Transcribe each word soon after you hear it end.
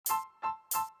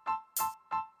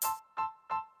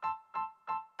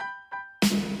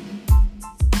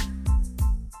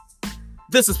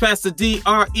This is Pastor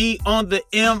DRE on the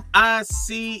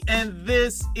MIC, and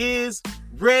this is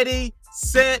Ready,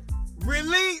 Set,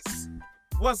 Release.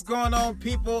 What's going on,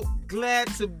 people? Glad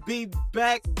to be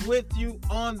back with you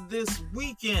on this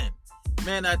weekend.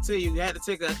 Man, I tell you, had to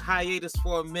take a hiatus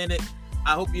for a minute.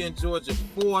 I hope you enjoyed your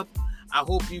 4th. I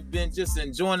hope you've been just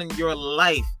enjoying your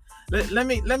life. Let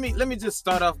me just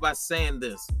start off by saying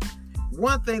this.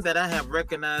 One thing that I have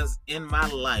recognized in my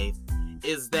life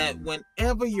is that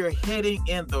whenever you're heading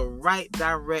in the right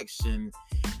direction,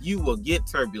 you will get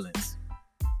turbulence.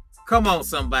 Come on,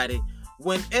 somebody.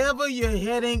 Whenever you're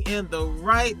heading in the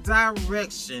right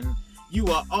direction, you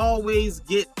will always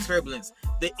get turbulence.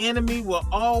 The enemy will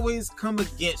always come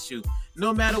against you,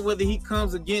 no matter whether he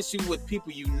comes against you with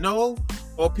people you know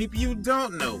or people you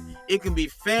don't know. It can be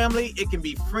family, it can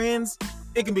be friends,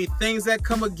 it can be things that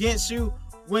come against you.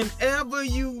 Whenever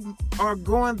you are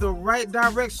going the right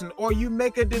direction or you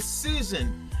make a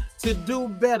decision to do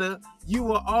better, you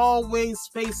will always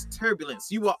face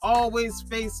turbulence. You will always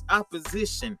face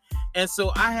opposition. And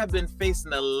so I have been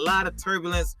facing a lot of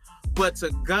turbulence, but to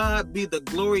God be the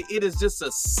glory. It is just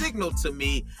a signal to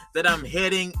me that I'm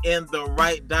heading in the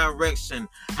right direction.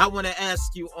 I want to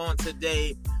ask you on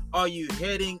today, are you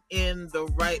heading in the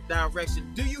right direction?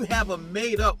 Do you have a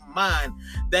made-up mind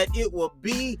that it will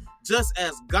be just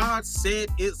as God said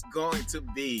it's going to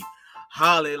be?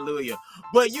 Hallelujah.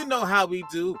 But you know how we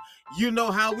do. You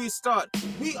know how we start.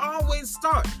 We always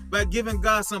start by giving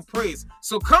God some praise.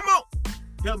 So come on,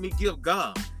 help me give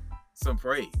God some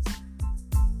praise.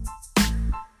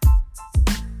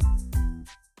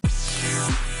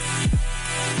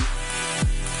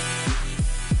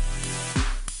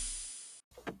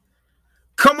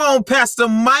 Come on, Pastor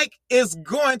Mike is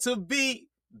going to be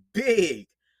big.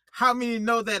 How many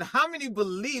know that? How many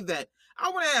believe that? I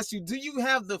want to ask you, do you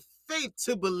have the faith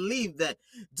to believe that?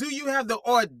 Do you have the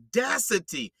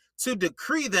audacity to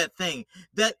decree that thing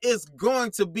that is going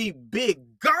to be big?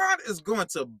 God is going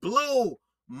to blow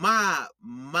my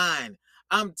mind.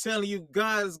 I'm telling you,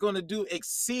 God is going to do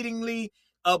exceedingly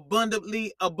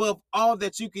abundantly above all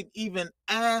that you can even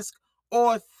ask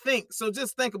or think. So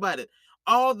just think about it.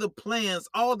 All the plans,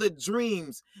 all the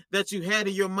dreams that you had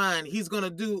in your mind, he's going to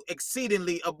do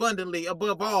exceedingly abundantly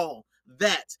above all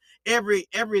that. Every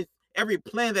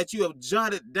plan that you have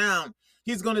jotted down,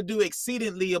 he's going to do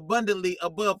exceedingly abundantly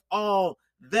above all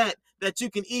that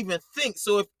you can even think.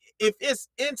 So if it's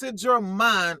entered your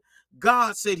mind,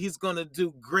 God said he's going to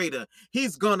do greater.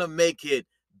 He's going to make it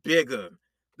bigger.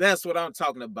 That's what I'm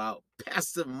talking about.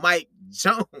 Pastor Mike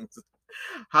Jones.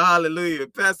 Hallelujah.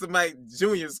 Pastor Mike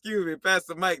Jr.,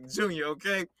 Pastor Mike Jr.,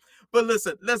 okay? But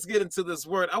listen, let's get into this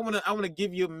word. I want to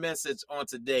give you a message on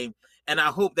today, and I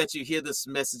hope that you hear this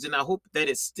message, and I hope that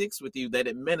it sticks with you, that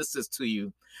it ministers to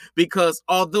you, because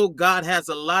although God has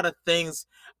a lot of things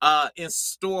in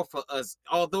store for us,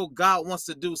 although God wants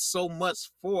to do so much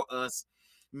for us,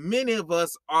 many of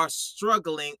us are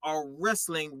struggling or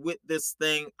wrestling with this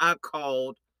thing I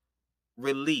called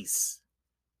release.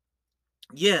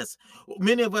 Yes,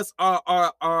 many of us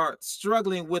are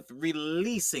struggling with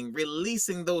releasing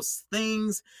those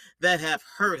things that have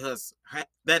hurt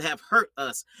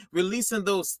us, releasing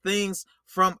those things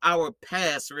from our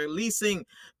past, releasing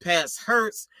past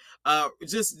hurts,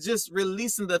 just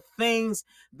releasing the things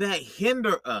that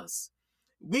hinder us.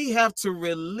 We have to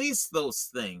release those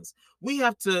things. We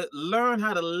have to learn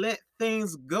how to let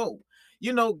things go.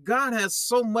 You know, God has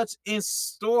so much in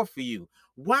store for you.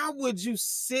 Why would you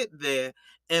sit there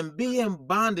and be in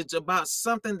bondage about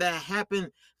something that happened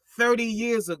 30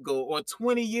 years ago or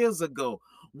 20 years ago?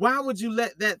 Why would you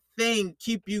let that thing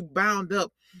keep you bound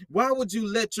up? Why would you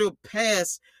let your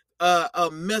past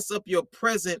mess up your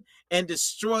present and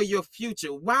destroy your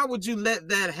future? Why would you let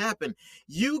that happen?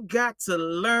 You got to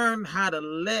learn how to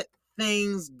let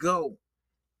things go.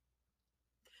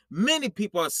 Many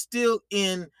people are still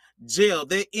in jail.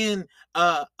 They're in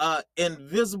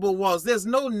invisible walls. There's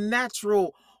no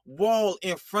natural wall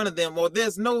in front of them, or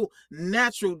there's no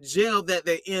natural jail that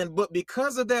they're in, but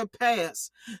because of their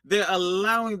past, they're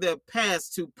allowing their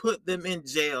past to put them in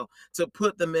jail, to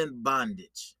put them in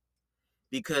bondage,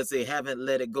 because they haven't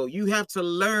let it go. You have to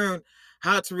learn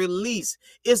how to release.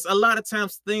 It's a lot of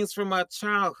times things from our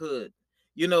childhood,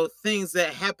 you know, things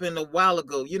that happened a while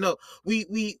ago. You know, we've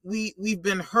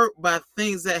been hurt by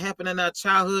things that happened in our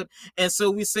childhood, and so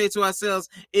we say to ourselves,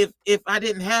 if I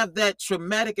didn't have that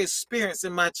traumatic experience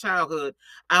in my childhood,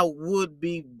 I would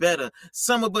be better.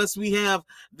 Some of us, we have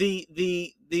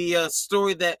the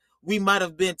story that we might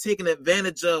have been taken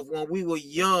advantage of when we were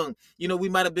young. We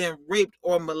might have been raped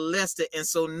or molested. And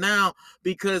so now,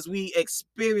 because we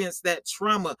experienced that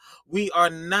trauma, we are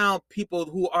now people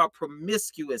who are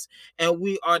promiscuous, and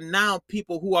we are now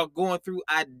people who are going through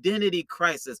identity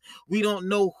crisis. We don't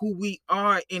know who we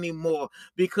are anymore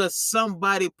because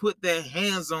somebody put their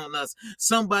hands on us.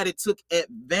 Somebody took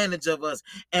advantage of us,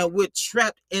 and we're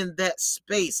trapped in that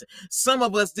space. Some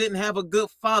of us didn't have a good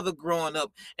father growing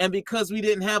up, and because we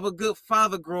didn't have a good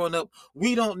father growing up,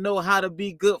 we don't know how to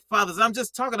be good fathers. I'm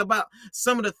just talking about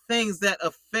some of the things that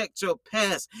affect your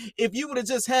past. If you would have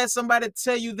just had somebody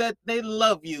tell you that they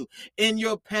love you in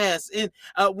your past, and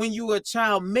when you were a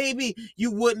child, maybe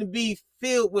you wouldn't be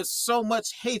filled with so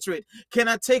much hatred. Can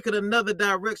I take it another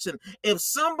direction? If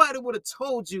somebody would have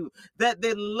told you that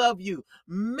they love you,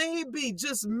 maybe,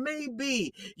 just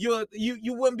maybe, you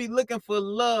wouldn't be looking for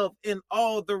love in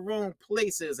all the wrong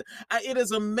places. It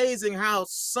is amazing how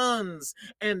sons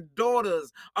and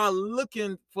daughters are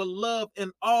looking for love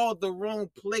in all the wrong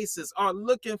places, are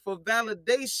looking for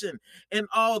validation in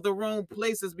all the wrong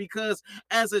places, because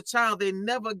as a child, they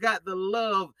never got the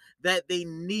love that they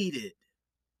needed.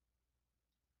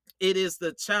 It is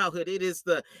the childhood. It is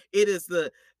the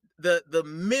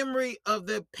memory of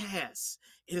their past.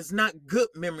 It is not good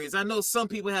memories. I know some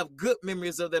people have good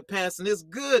memories of their past, and it's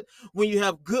good when you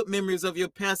have good memories of your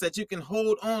past that you can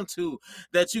hold on to,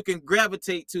 that you can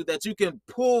gravitate to, that you can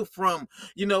pull from.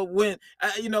 When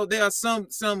there are some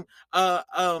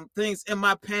things in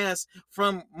my past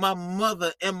from my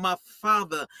mother and my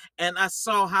father, and I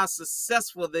saw how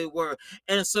successful they were,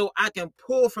 and so I can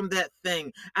pull from that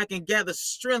thing. I can gather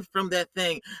strength from that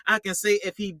thing. I can say,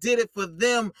 if he did it for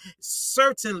them,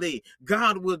 certainly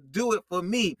God will do it for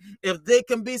me. If they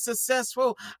can be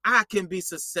successful, I can be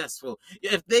successful.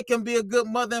 If they can be a good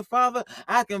mother and father,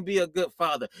 I can be a good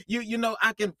father.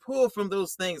 I can pull from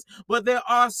those things. But there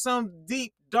are some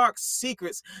deep, dark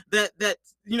secrets that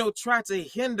try to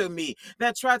hinder me,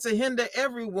 that try to hinder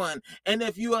everyone. And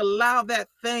if you allow that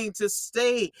thing to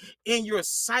stay in your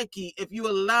psyche, if you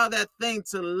allow that thing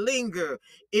to linger,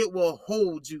 it will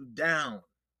hold you down.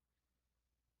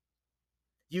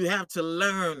 You have to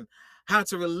learn how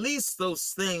to release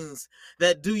those things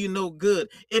that do you no good.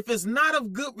 If it's not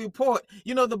of good report,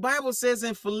 the Bible says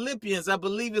in Philippians, I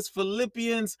believe it's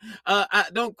Philippians,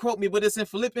 don't quote me, but it's in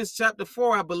Philippians chapter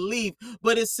 4, I believe,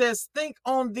 but it says, think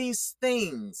on these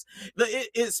things.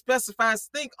 It specifies,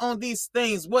 think on these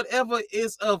things, whatever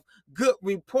is of good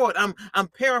report. I'm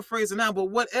paraphrasing now, but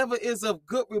whatever is of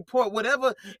good report,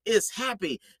 whatever is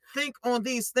happy, think on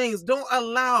these things. Don't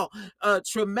allow a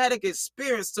traumatic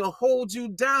experience to hold you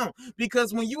down,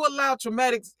 because when you allow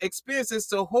traumatic experiences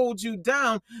to hold you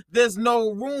down, there's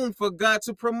no room for God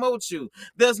to promote you.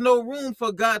 There's no room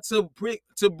for God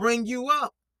to bring you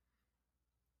up.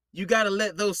 You got to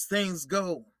let those things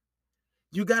go.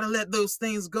 You got to let those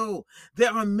things go.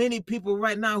 There are many people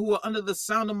right now who are under the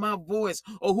sound of my voice,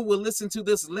 or who will listen to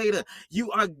this later.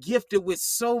 You are gifted with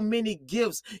so many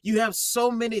gifts. You have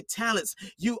so many talents.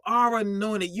 You are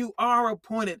anointed. You are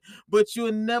appointed, but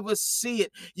you'll never see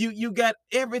it. You got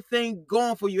everything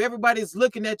going for you. Everybody's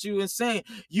looking at you and saying,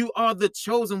 you are the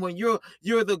chosen one. You're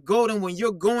the golden one.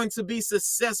 You're going to be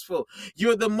successful.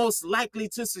 You're the most likely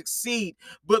to succeed.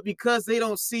 But because they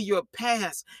don't see your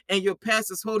past, and your past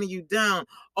is holding you down,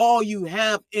 all you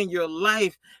have in your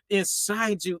life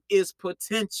inside you is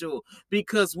potential,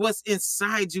 because what's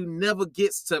inside you never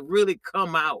gets to really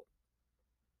come out.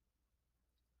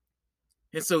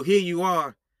 And so here you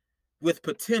are with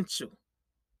potential.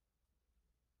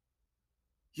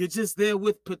 You're just there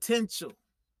with potential.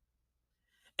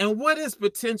 And what is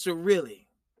potential really?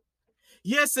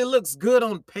 Yes, it looks good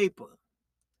on paper.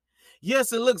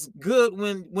 Yes, it looks good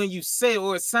when you say it,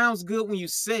 or it sounds good when you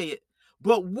say it.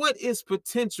 But what is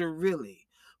potential really?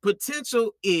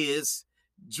 Potential is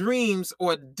dreams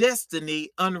or destiny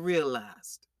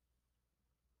unrealized.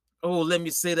 Oh, let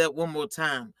me say that one more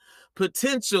time.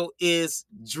 Potential is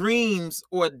dreams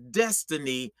or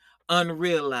destiny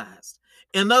unrealized.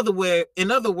 In other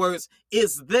words,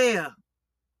 it's there,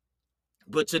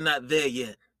 but you're not there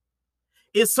yet.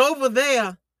 It's over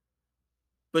there,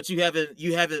 but you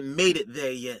haven't made it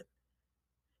there yet.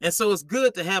 And so it's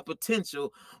good to have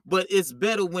potential, but it's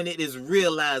better when it is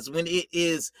realized, when it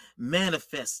is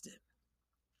manifested.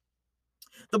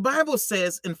 The Bible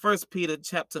says in 1 Peter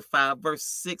chapter 5, verse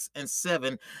 6 and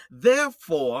 7,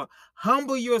 therefore,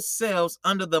 humble yourselves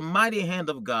under the mighty hand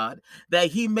of God,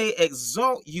 that he may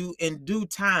exalt you in due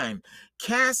time,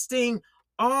 casting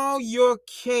all your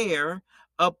care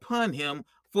upon him,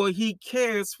 for he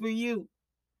cares for you.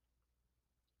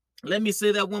 Let me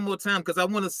say that one more time because I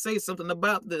want to say something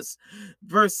about this.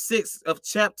 Verse 6 of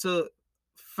chapter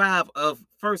 5 of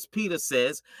First Peter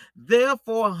says,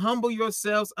 therefore humble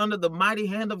yourselves under the mighty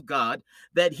hand of God,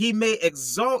 that he may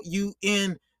exalt you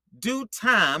in due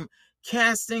time,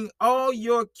 casting all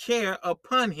your care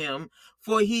upon him,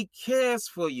 for he cares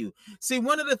for you. See,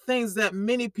 one of the things that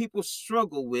many people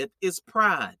struggle with is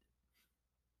pride.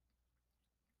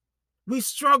 We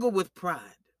struggle with pride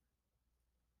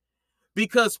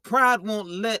because pride won't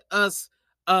let us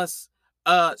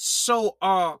show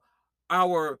our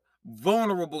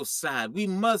vulnerable side. We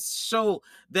must show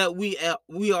that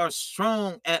we are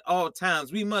strong at all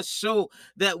times. We must show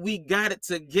that we got it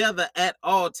together at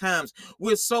all times.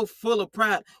 We're so full of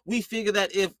pride. We figure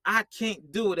that if I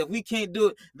can't do it, if we can't do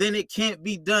it, then it can't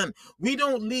be done. We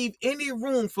don't leave any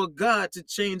room for God to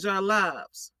change our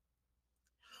lives.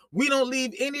 We don't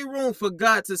leave any room for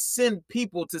God to send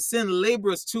people, to send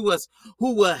laborers to us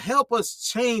who will help us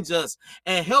change us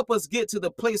and help us get to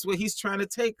the place where he's trying to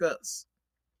take us.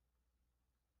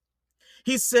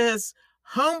 He says,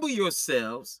 humble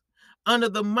yourselves under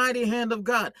the mighty hand of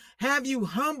God. Have you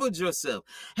humbled yourself?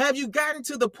 Have you gotten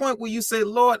to the point where you say,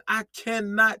 Lord, I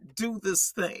cannot do this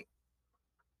thing?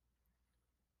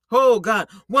 Oh God,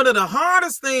 one of the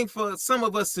hardest things for some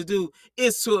of us to do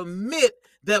is to admit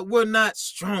that we're not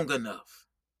strong enough.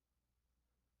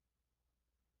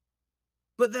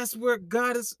 But that's where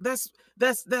God is.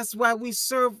 That's why we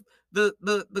serve the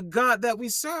God that we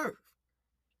serve.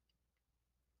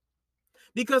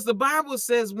 Because the Bible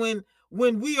says when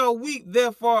we are weak,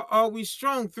 therefore are we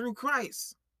strong through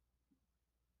Christ.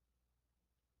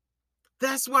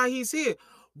 That's why he's here.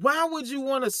 Why would you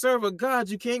want to serve a God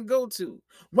you can't go to?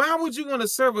 Why would you want to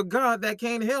serve a God that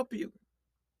can't help you?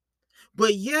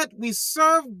 But yet we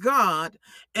serve God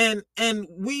and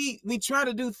we try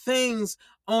to do things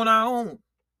on our own.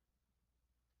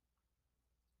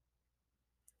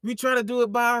 We try to do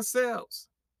it by ourselves.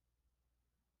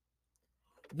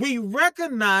 We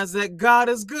recognize that God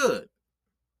is good.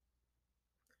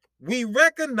 We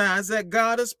recognize that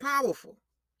God is powerful.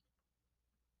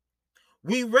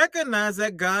 We recognize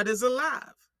that God is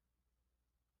alive.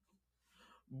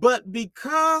 But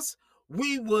because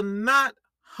we will not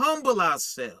humble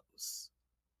ourselves,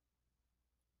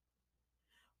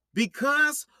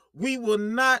 because we will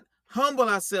not humble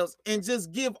ourselves and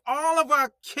just give all of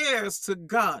our cares to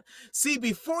God. See,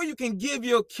 before you can give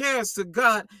your cares to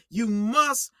God, you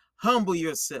must humble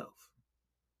yourself.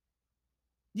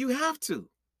 You have to.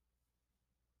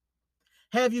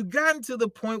 Have you gotten to the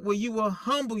point where you will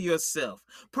humble yourself?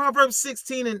 Proverbs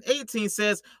 16:18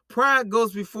 says, pride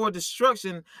goes before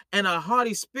destruction and a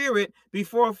haughty spirit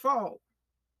before a fall.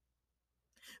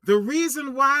 The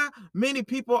reason why many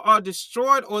people are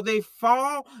destroyed or they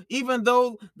fall, even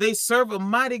though they serve a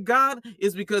mighty God,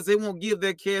 is because they won't give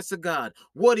their cares to God.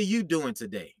 What are you doing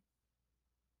today?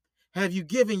 Have you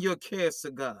given your cares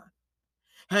to God?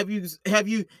 Have you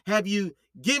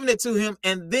given it to him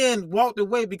and then walked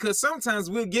away? Because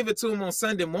sometimes we'll give it to him on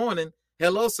Sunday morning.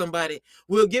 Hello, somebody.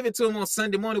 We'll give it to him on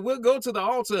Sunday morning. We'll go to the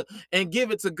altar and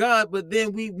give it to God. But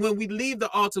then when we leave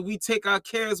the altar, we take our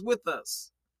cares with us.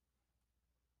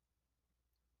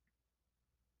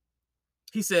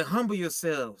 He said, humble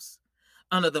yourselves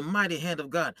under the mighty hand of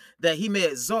God, that he may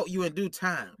exalt you in due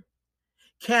time,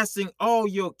 casting all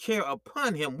your care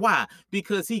upon him. Why?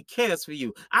 Because he cares for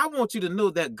you. I want you to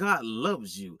know that God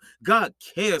loves you. God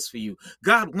cares for you.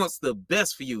 God wants the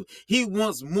best for you. He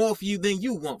wants more for you than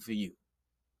you want for you.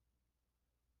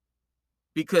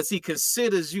 Because he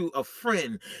considers you a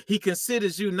friend. He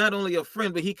considers you not only a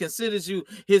friend, but he considers you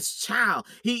his child.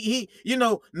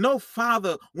 No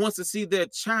father wants to see their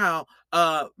child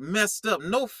messed up.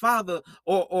 No father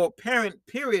or parent,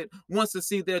 period, wants to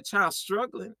see their child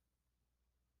struggling,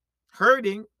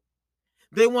 hurting.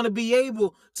 They want to be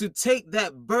able to take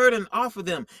that burden off of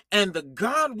them. And the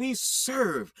God we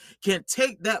serve can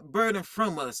take that burden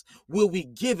from us. Will we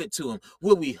give it to him?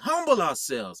 Will we humble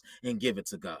ourselves and give it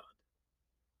to God?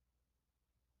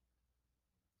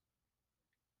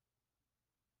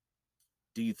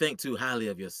 Do you think too highly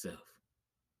of yourself?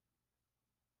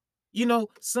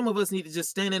 Some of us need to just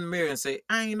stand in the mirror and say,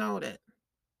 I ain't all that.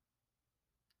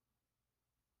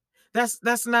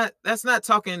 That's not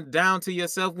talking down to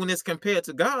yourself when it's compared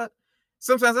to God.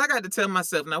 Sometimes I got to tell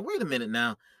myself, now, wait a minute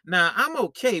now. Now, I'm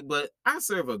okay, but I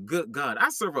serve a good God.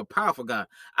 I serve a powerful God.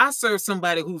 I serve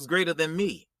somebody who's greater than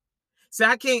me. See,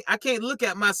 I can't look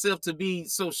at myself to be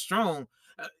so strong.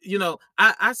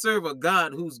 I serve a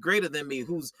God who's greater than me,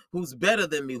 who's better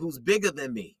than me, who's bigger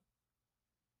than me,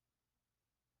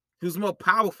 who's more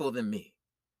powerful than me.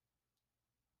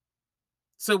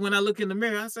 So when I look in the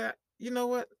mirror, I say, you know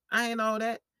what? I ain't all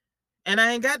that. And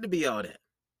I ain't got to be all that.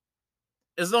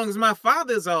 As long as my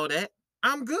Father is all that,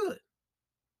 I'm good.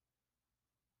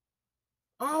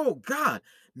 Oh, God,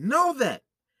 know that.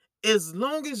 As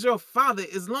long as your Father,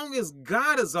 as long as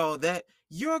God is all that,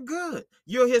 you're good.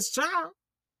 You're his child.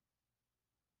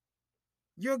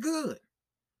 You're good.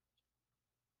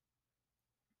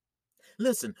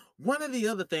 Listen, one of the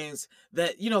other things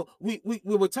that we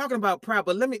were talking about pride,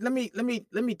 but let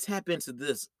me tap into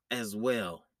this as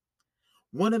well.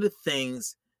 One of the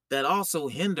things that also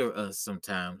hinder us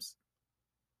sometimes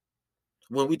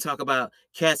when we talk about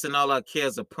casting all our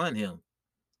cares upon him,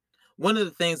 one of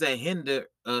the things that hinder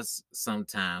us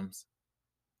sometimes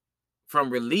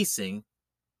from releasing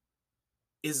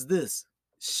is this: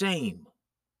 shame.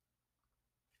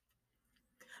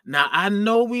 Now, I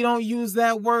know we don't use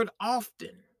that word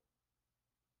often,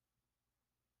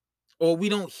 or we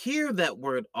don't hear that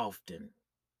word often,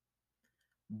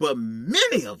 but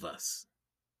many of us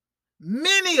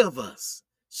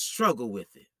struggle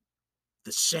with it.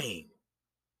 The shame.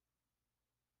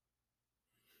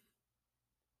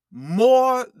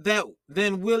 More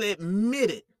than we'll admit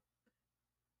it,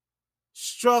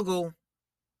 struggle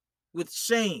with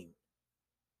shame.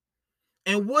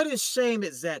 And what is shame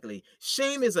exactly?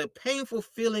 Shame is a painful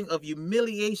feeling of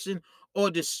humiliation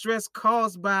or distress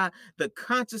caused by the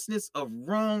consciousness of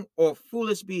wrong or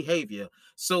foolish behavior,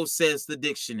 so says the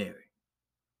dictionary.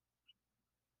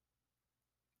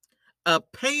 A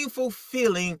painful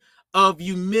feeling of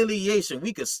humiliation,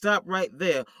 we could stop right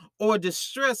there, or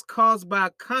distress caused by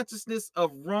consciousness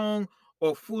of wrong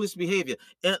or foolish behavior.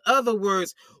 In other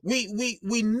words, we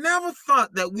never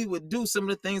thought that we would do some of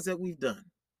the things that we've done.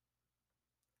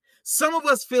 Some of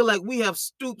us feel like we have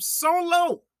stooped so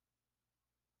low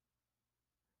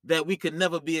that we could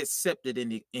never be accepted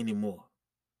anymore.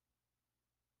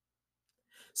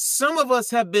 Some of us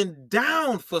have been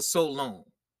down for so long,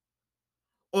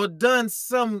 or done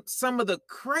some of the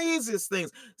craziest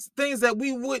things that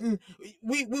we wouldn't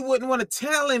want to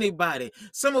tell anybody.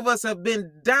 Some of us have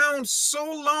been down so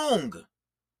long,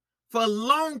 for a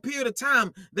long period of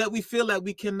time, that we feel like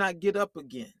we cannot get up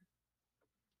again.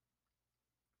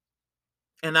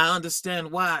 And I understand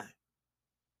why.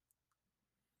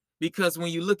 Because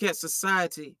when you look at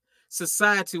society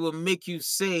will make you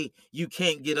say you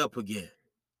can't get up again.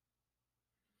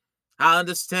 I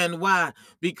understand why.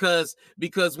 Because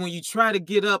when you try to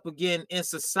get up again in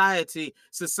society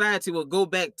will go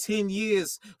back 10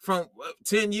 years from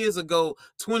 10 years ago,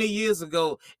 20 years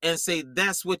ago, and say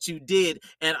that's what you did,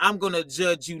 and I'm going to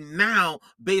judge you now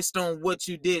based on what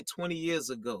you did 20 years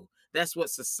ago. That's what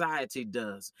society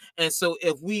does. And so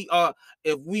if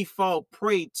we fall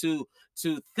prey to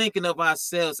thinking of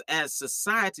ourselves as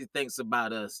society thinks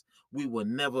about us, we will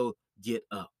never get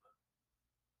up.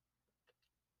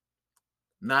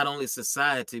 Not only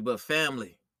society, but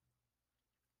family.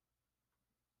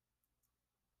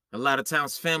 A lot of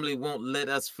times family won't let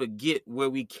us forget where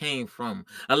we came from.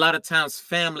 A lot of times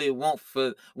family won't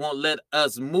let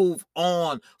us move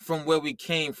on from where we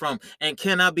came from. And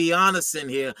can I be honest in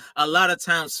here? A lot of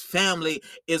times family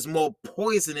is more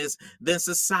poisonous than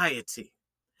society.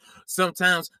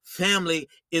 Sometimes family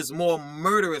is more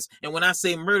murderous. And when I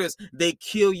say murderous, they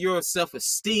kill your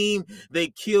self-esteem, they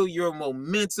kill your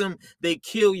momentum, they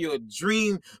kill your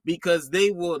dream, because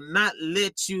they will not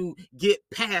let you get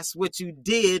past what you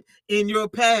did in your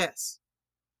past.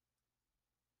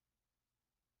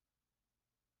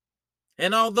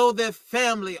 And although they're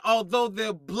family, although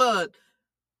they're blood,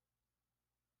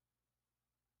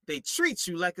 they treat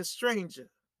you like a stranger.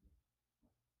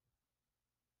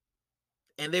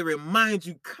 And they remind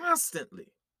you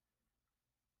constantly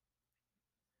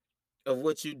of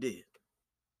what you did.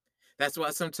 That's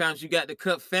why sometimes you got to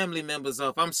cut family members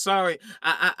off. I'm sorry.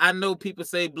 I know people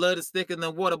say blood is thicker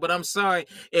than water, but I'm sorry.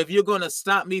 If you're going to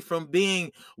stop me from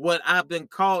being what I've been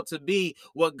called to be,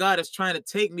 what God is trying to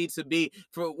take me to be,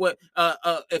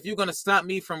 if you're going to stop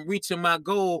me from reaching my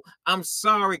goal, I'm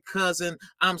sorry, cousin.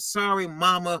 I'm sorry,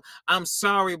 mama. I'm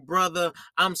sorry, brother.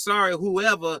 I'm sorry,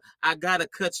 whoever. I got to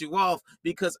cut you off,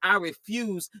 because I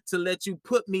refuse to let you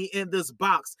put me in this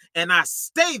box, and I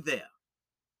stay there.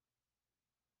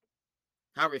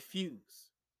 I refuse.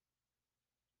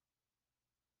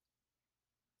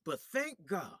 But thank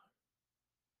God,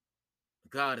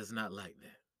 God is not like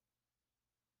that.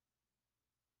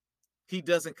 He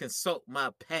doesn't consult my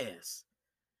past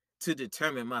to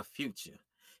determine my future.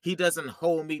 He doesn't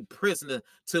hold me prisoner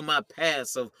to my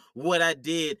past of what I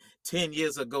did 10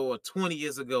 years ago or 20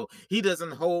 years ago. He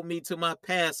doesn't hold me to my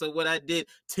past of what I did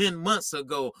 10 months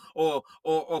ago or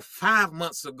 5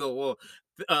 months ago or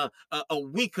a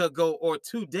week ago or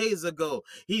 2 days ago.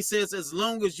 He says, as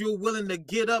long as you're willing to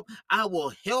get up, I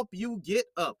will help you get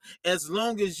up. As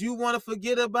long as you want to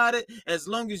forget about it, as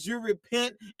long as you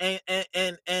repent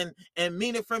and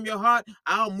mean it from your heart,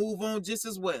 I'll move on just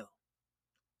as well.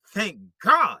 Thank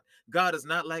God. God is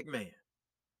not like man.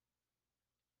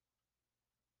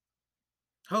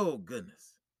 Oh,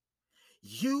 goodness.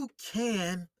 You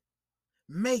can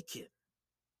make it.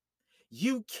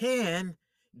 You can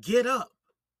get up.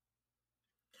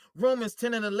 Romans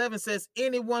 10:11 says,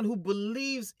 anyone who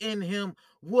believes in him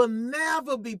will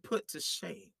never be put to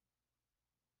shame.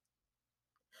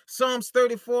 Psalms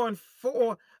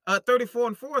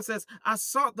 34:4 says, I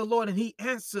sought the Lord and he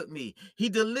answered me. He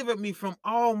delivered me from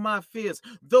all my fears.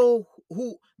 Those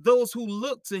who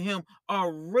look to him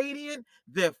are radiant.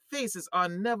 Their faces are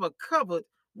never covered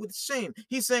with shame.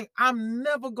 He's saying, I'm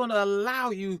never going to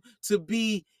allow you to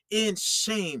be in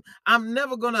shame. I'm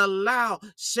never going to allow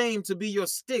shame to be your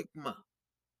stigma.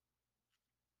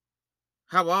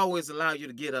 I will always allow you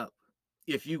to get up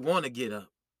if you want to get up.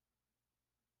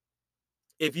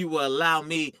 If you will allow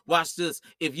me, watch this,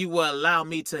 if you will allow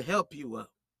me to help you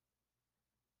up,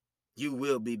 you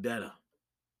will be better.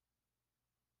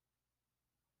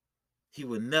 He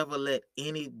will never let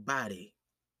anybody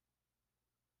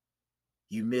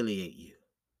humiliate you.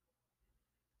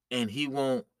 And he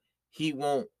won't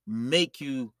make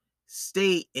you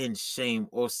stay in shame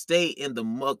or stay in the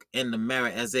muck and the mire,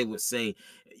 as they would say.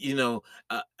 You know,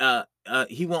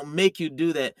 he won't make you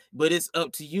do that, but it's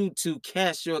up to you to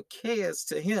cast your cares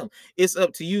to him. It's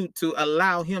up to you to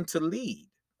allow him to lead.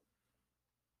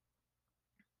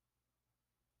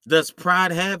 Does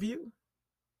pride have you?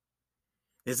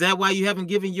 Is that why you haven't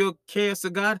given your cares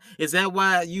to God? Is that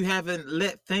why you haven't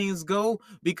let things go?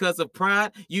 Because of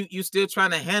pride? You still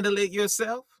trying to handle it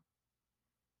yourself?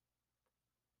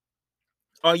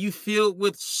 Are you filled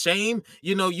with shame?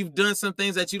 You know, you've done some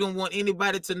things that you don't want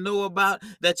anybody to know about,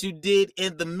 that you did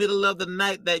in the middle of the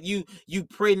night, that you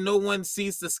pray no one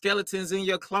sees the skeletons in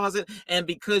your closet. And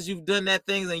because you've done that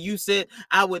thing and you said,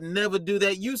 I would never do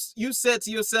that. You said to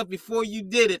yourself before you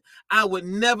did it, I would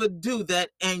never do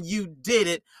that. And you did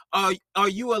it. Are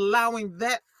you allowing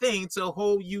that thing to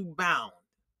hold you bound?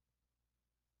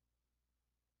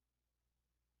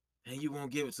 And you won't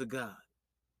give it to God.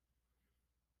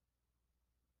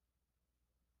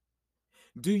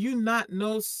 Do you not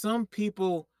know some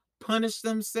people punish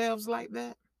themselves like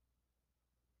that?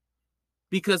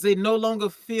 Because they no longer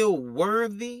feel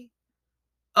worthy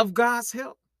of God's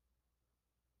help?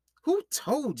 Who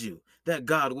told you that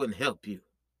God wouldn't help you?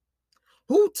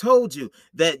 Who told you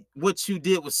that what you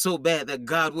did was so bad that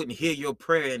God wouldn't hear your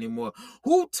prayer anymore?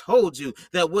 Who told you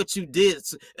that what you did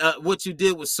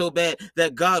was so bad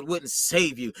that God wouldn't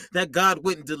save you, that God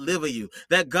wouldn't deliver you,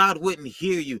 that God wouldn't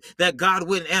hear you, that God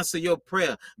wouldn't answer your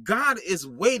prayer? God is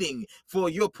waiting for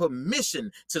your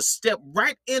permission to step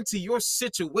right into your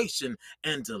situation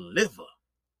and deliver.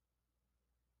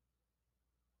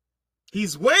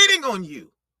 He's waiting on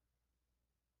you.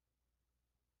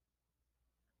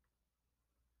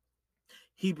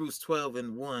 Hebrews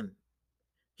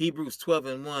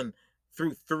 12:1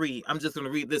 through 3. I'm just going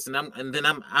to read this and then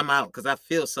I'm out because I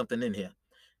feel something in here.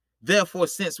 Therefore,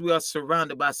 since we are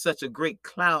surrounded by such a great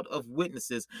cloud of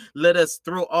witnesses, let us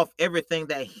throw off everything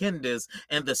that hinders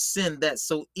and the sin that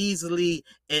so easily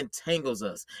entangles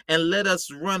us. And let us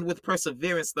run with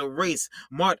perseverance the race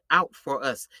marked out for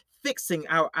us, fixing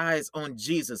our eyes on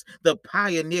Jesus, the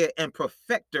pioneer and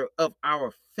perfecter of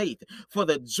our faith. For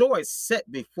the joy set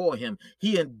before him,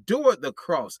 he endured the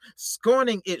cross,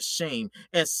 scorning its shame,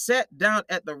 and sat down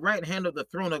at the right hand of the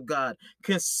throne of God.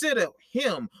 Consider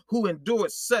him who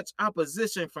endured such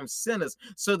opposition from sinners,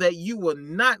 so that you will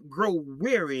not grow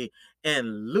weary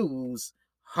and lose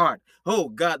heart. Oh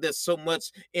God, there's so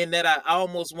much in that I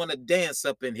almost want to dance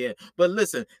up in here. But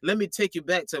listen, let me take you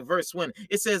back to verse 1.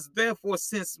 It says, therefore,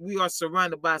 since we are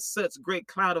surrounded by such great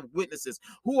cloud of witnesses.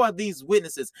 Who are these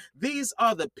witnesses? These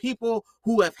are the people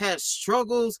who have had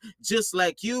struggles just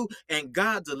like you, and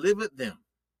God delivered them.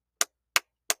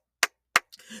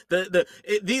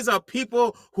 These are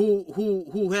people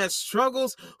who had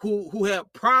struggles, who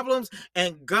had problems,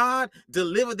 and God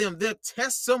delivered them. Their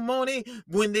testimony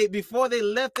before they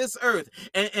left this earth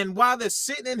and while they're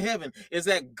sitting in heaven is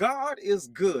that God is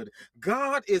good.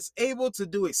 God is able to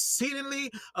do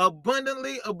exceedingly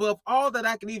abundantly above all that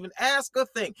I can even ask or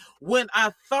think. When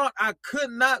I thought I could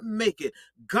not make it,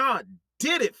 God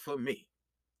did it for me.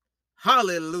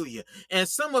 Hallelujah. And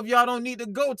some of y'all don't need to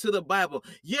go to the Bible.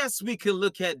 Yes, we can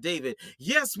look at David.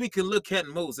 Yes, we can look at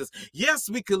Moses. Yes,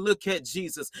 we can look at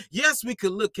Jesus. Yes, we can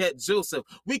look at Joseph.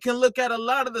 We can look at a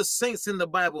lot of the saints in the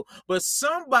Bible. But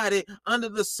somebody under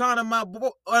the sound of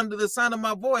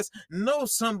my voice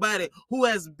knows somebody who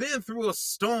has been through a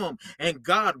storm and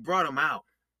God brought him out.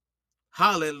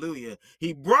 Hallelujah.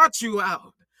 He brought you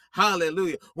out.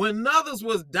 Hallelujah. When others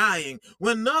was dying,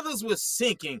 when others was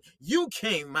sinking, you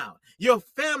came out. Your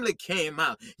family came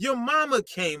out. Your mama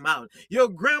came out. Your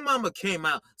grandmama came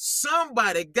out.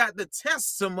 Somebody got the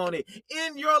testimony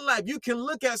in your life. You can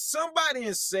look at somebody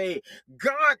and say,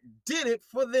 God did it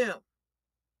for them.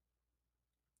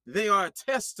 They are a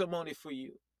testimony for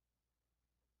you.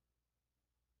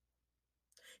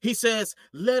 He says,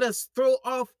 let us throw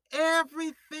off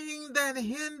everything that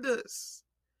hinders.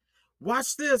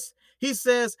 Watch this. He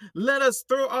says, let us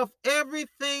throw off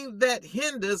everything that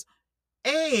hinders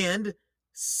and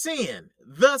sin,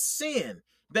 the sin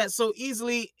that so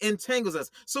easily entangles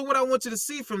us. So what I want you to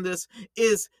see from this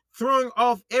is throwing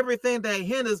off everything that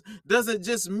hinders doesn't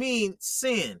just mean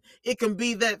sin. It can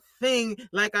be that thing,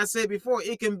 like I said before,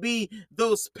 it can be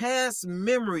those past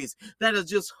memories that are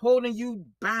just holding you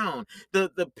bound,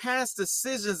 the past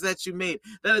decisions that you made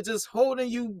that are just holding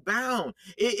you bound.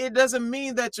 It doesn't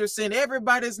mean that you're sinning.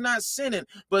 Everybody's not sinning,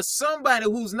 but somebody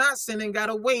who's not sinning got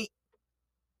to wait.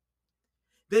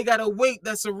 They got a weight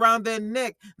that's around their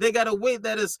neck. They got a weight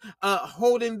that is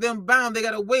holding them bound. They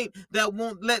got a weight that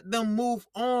won't let them move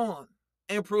on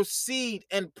and proceed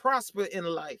and prosper in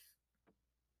life.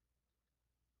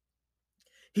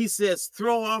 He says,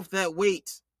 throw off that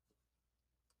weight.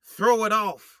 Throw it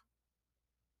off.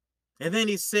 And then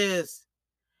he says,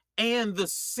 and the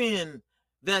sin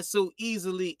that so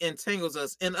easily entangles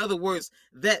us. In other words,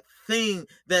 that thing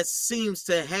that seems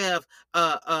to have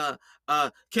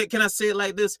can I say it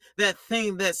like this? That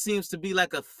thing that seems to be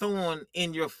like a thorn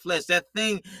in your flesh. That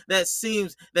thing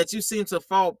that you seem to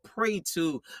fall prey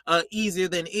to easier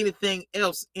than anything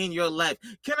else in your life.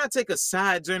 Can I take a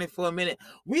side journey for a minute?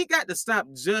 We got to stop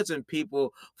judging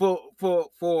people for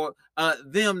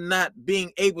them not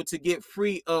being able to get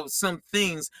free of some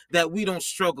things that we don't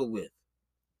struggle with.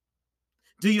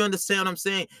 Do you understand what I'm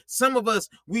saying? Some of us,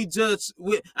 we judge,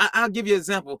 I'll give you an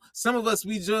example. Some of us,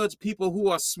 we judge people who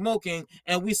are smoking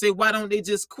and we say, why don't they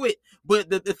just quit? But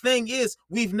the thing is,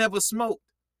 we've never smoked.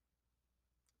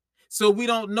 So we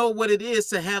don't know what it is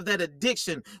to have that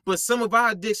addiction. But some of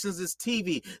our addictions is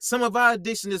TV. Some of our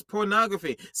addiction is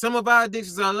pornography. Some of our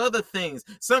addictions are other things.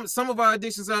 Some of our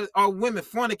addictions are women,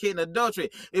 fornicating, adultery.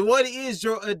 And what is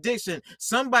your addiction?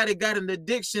 Somebody got an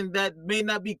addiction that may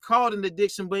not be called an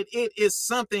addiction, but it is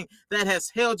something that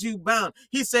has held you bound.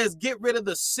 He says, get rid of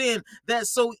the sin that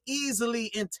so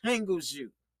easily entangles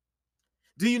you.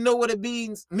 Do you know what it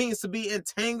means to be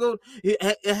entangled?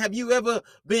 Have you ever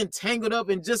been tangled up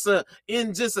in just a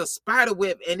spider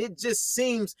web and it just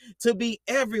seems to be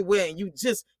everywhere and you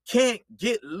just can't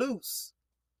get loose?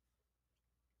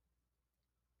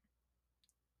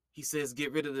 He says,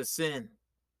 get rid of the sin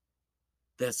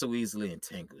that so easily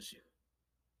entangles you.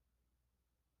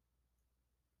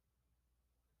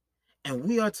 And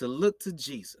we are to look to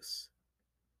Jesus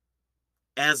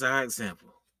as our example.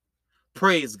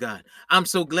 Praise God. I'm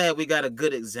so glad we got a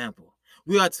good example.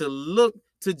 We are to look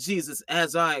to Jesus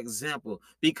as our example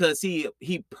because he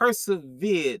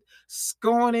persevered,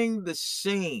 scorning the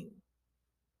shame.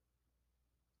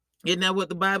 Isn't that what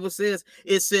the Bible says?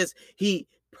 It says he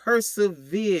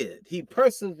persevered. He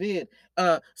persevered,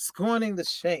 scorning the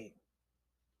shame.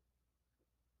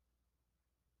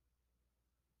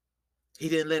 He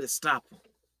didn't let it stop him.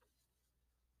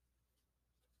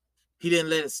 He didn't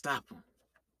let it stop him.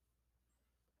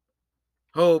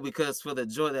 Oh, because for the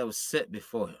joy that was set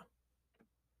before him.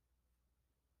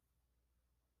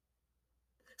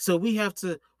 So we have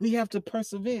to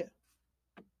persevere.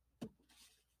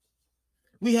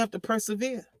 We have to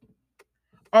persevere.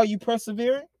 Are you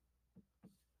persevering?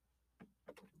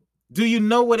 Do you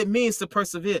know what it means to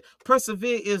persevere?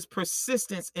 Persevere is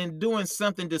persistence in doing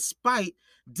something despite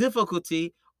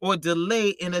difficulty or delay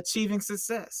in achieving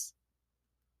success.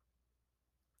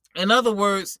 In other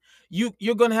words,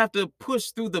 you're going to have to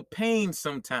push through the pain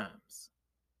sometimes.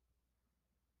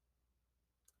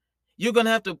 You're going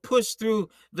to have to push through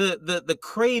the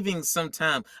cravings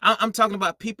sometimes. I'm talking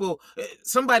about people.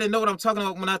 Somebody know what I'm talking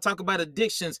about when I talk about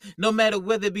addictions, no matter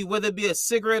whether it be a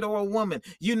cigarette or a woman.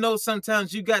 You know,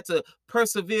 sometimes you got to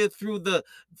persevere through the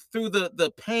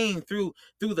pain, through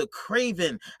the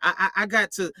craving. I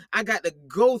got to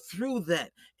go through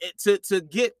that to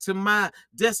get to my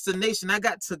destination. I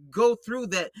got to go through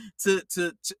that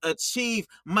to achieve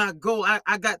my goal.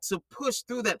 I got to push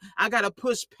through that. I got to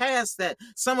push past that.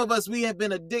 Some of us, we have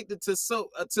been addicted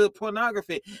to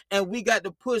pornography, and we got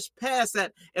to push past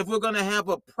that if we're going to have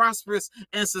a prosperous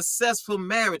and successful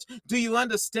marriage. Do you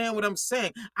understand what I'm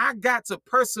saying? I got to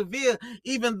persevere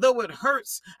even though it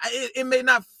hurts. It may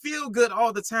not feel good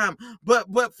all the time, but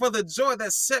for the joy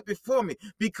that's set before me,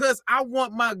 because I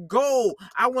want my goal.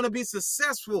 I want to be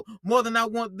successful more than I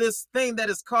want this thing that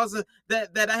is causing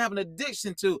that I have an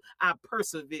addiction to. I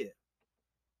persevere.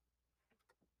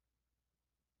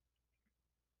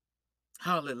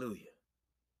 Hallelujah.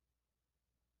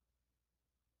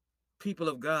 People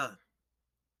of God,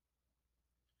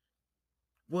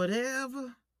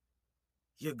 whatever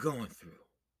you're going through,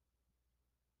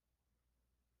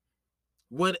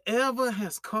 whatever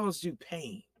has caused you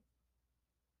pain,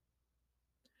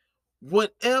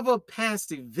 whatever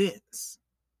past events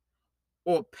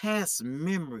or past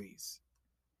memories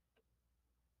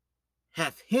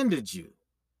have hindered you,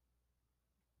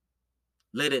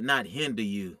 let it not hinder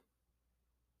you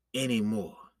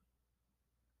anymore.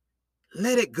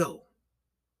 Let it go.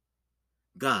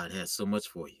 God has so much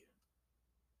for you.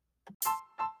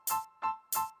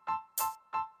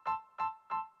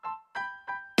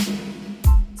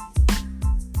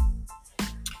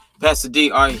 Pastor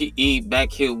DRE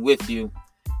back here with you.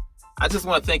 I just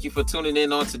want to thank you for tuning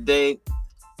in on today.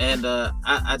 And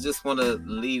I just want to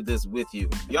leave this with you.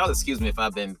 Y'all excuse me if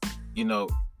I've been,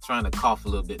 trying to cough a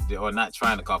little bit, or not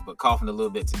trying to cough, but coughing a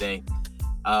little bit today.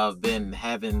 I've been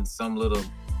having some little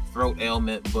throat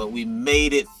ailment, but we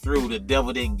made it through. The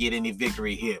devil didn't get any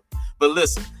victory here. But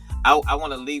listen, I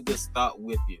want to leave this thought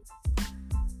with you.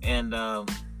 And I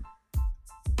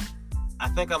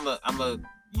think I'm a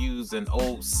use an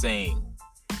old saying,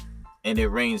 and it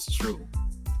reigns true,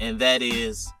 and that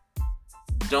is,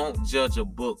 don't judge a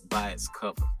book by its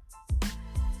cover.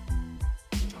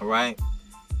 All right?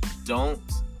 Don't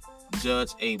judge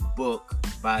a book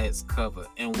by its cover.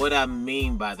 And what I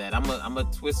mean by that, I'm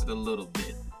gonna twist it a little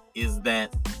bit, is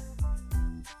that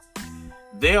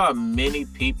there are many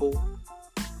people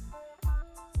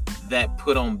that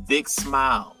put on big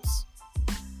smiles,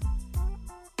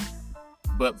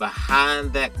 but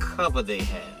behind that cover they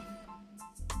have,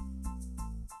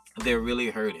 they're really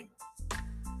hurting.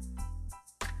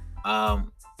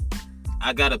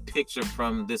 I got a picture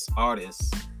from this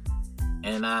artist,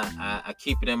 and I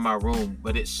keep it in my room,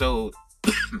 but it showed,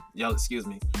 y'all excuse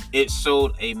me, it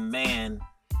showed a man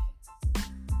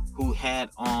who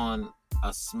had on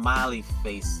a smiley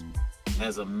face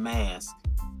as a mask,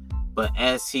 but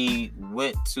as he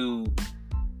went to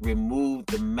remove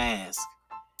the mask,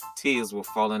 tears were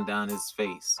falling down his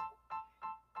face.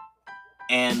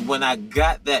 And when I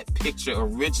got that picture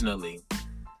originally,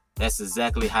 that's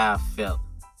exactly how I felt.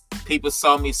 People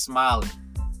saw me smiling,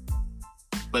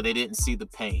 but they didn't see the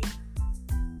pain.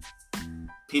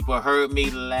 People heard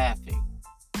me laughing,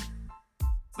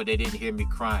 but they didn't hear me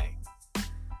crying.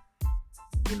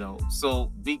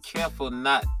 So be careful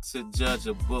not to judge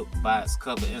a book by its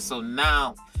cover. And so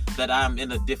now that I'm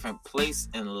in a different place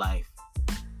in life,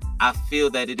 I feel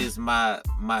that it is my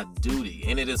duty,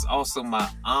 and it is also my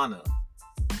honor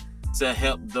to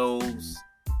help those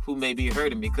who may be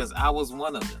hurting, because I was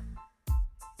one of them.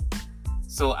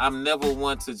 So I'm never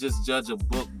one to just judge a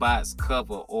book by its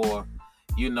cover, or,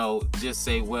 just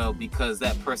say, well, because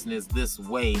that person is this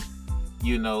way,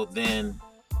 then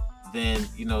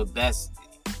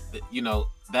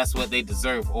that's what they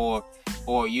deserve, or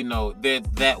they're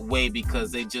that way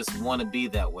because they just want to be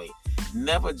that way.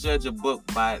 Never judge a book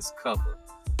by its cover.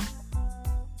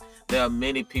 There are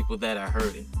many people that are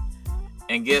hurting.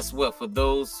 And guess what? For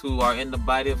those who are in the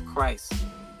body of Christ,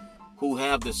 who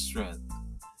have the strength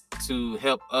to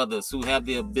help others, who have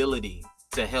the ability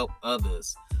to help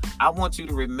others, I want you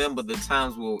to remember the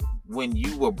times when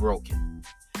you were broken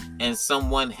and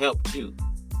someone helped you.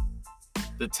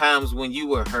 The times when you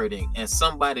were hurting and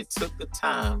somebody took the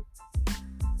time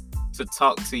to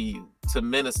talk to you, to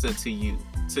minister to you,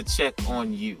 to check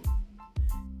on you,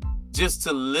 just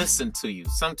to listen to you.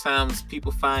 Sometimes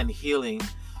people find healing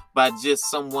by just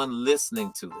someone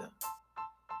listening to them.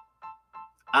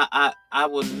 I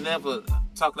will never,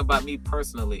 talking about me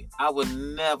personally, I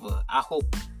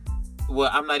hope, well,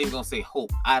 I'm not even going to say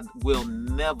hope, I will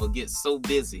never get so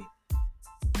busy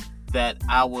that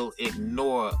I will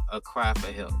ignore a cry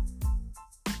for help,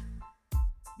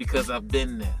 because I've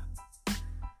been there.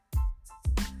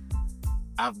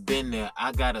 I've been there.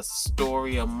 I got a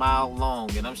story a mile long,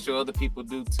 and I'm sure other people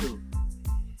do too.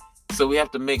 So we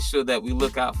have to make sure that we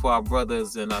look out for our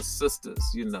brothers and our sisters.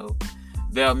 You know,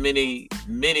 there are many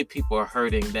people are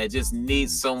hurting that just need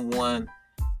someone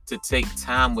to take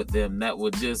time with them, that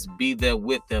will just be there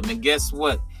with them. And guess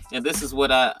what? And this is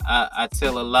what I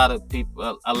tell a lot of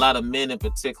people, a lot of men in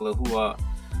particular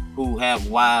who have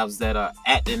wives that are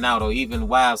acting out, or even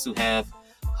wives who have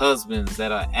husbands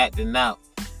that are acting out.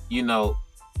 You know,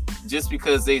 just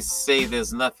because they say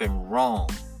there's nothing wrong,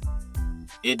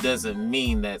 it doesn't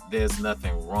mean that there's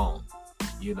nothing wrong.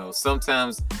 You know,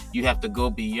 sometimes you have to go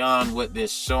beyond what they're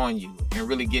showing you and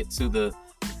really get to the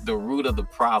root of the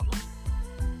problem.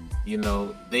 You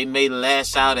know, they may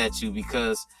lash out at you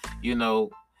because, you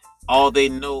know, all they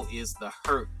know is the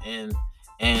hurt, and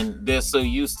they're so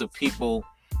used to people,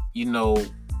 you know,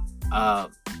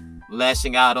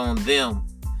 lashing out on them,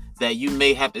 that you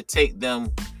may have to take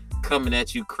them coming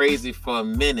at you crazy for a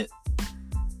minute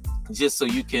just so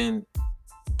you can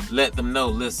let them know,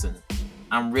 listen,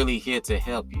 I'm really here to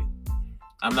help you.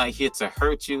 I'm not here to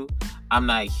hurt you. I'm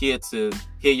not here to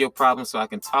hear your problems so I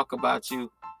can talk about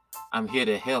you. I'm here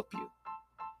to help you.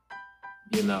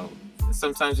 You know,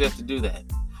 sometimes you have to do that.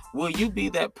 Will you be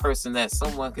that person that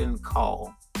someone can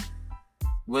call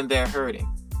when they're hurting?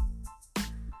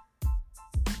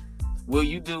 Will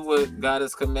you do what God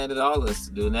has commanded all of us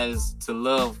to do, and that is to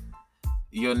love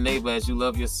your neighbor as you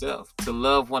love yourself, to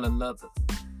love one another?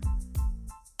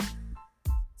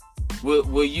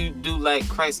 Will you do like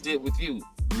Christ did with you?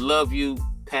 Love you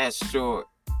past your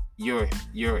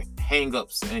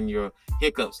hang-ups and your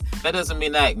hiccups. That doesn't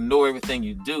mean I ignore everything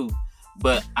you do,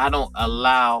 but I don't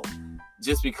allow,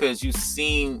 just because you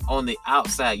seem on the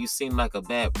outside, you seem like a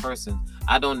bad person,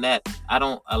 I don't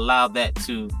allow that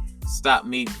to stop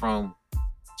me from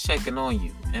checking on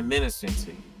you and ministering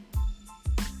to you,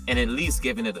 and at least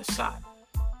giving it a shot.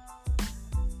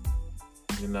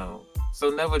 You know, so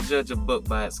never judge a book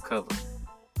by its cover.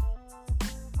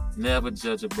 Never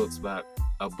judge a book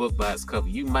by its cover.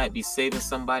 You might be saving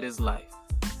somebody's life.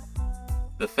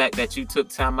 The fact that you took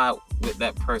time out with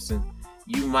that person,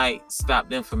 you might stop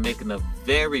them from making a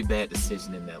very bad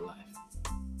decision in their life.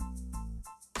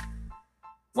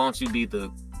 Won't you be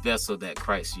the vessel that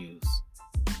Christ used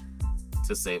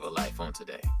to save a life on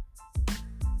today?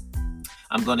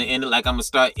 I'm going to end it like I'm going to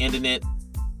start ending it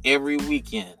every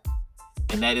weekend,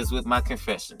 and that is with my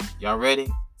confession. Y'all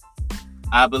ready?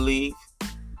 I believe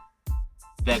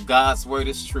that God's word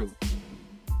is true.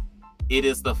 It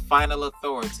is the final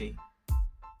authority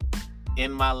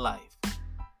in my life.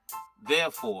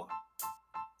 Therefore,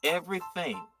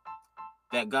 everything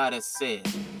that God has said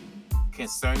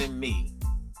concerning me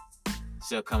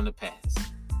shall come to pass.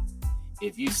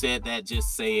 If you said that,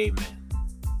 just say amen.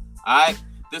 All right,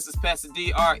 this is Pastor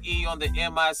DRE on the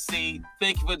MIC.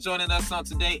 Thank you for joining us on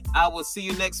today. I will see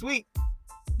you next week.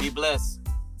 Be blessed.